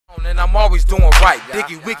always doing right.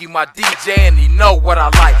 Diggy Wiggy, my DJ, and he know what I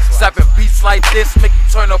like. Slapping beats like this, make you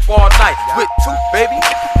turn up all night. With two, baby,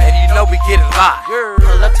 and you know we get it live.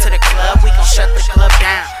 Pull up to the club, we gon' shut the club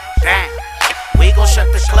down, down. We gon' shut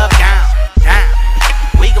the club down, down.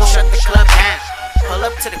 We gon' shut the club down. Pull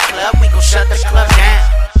up to the club, we gon' shut the club down,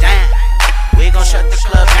 down. We gon' shut the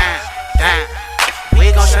club down, down.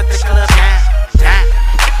 We gon' shut the club down, down.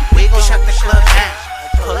 We gon' shut the club down.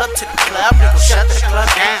 Pull up to the club, we gon' shut the club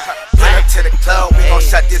down. Pull up to the club, we gon'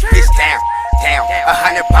 shut this bitch down, down.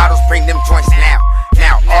 100 bottles, bring them joints now.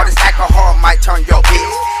 Now, all this alcohol might turn your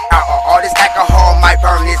bitch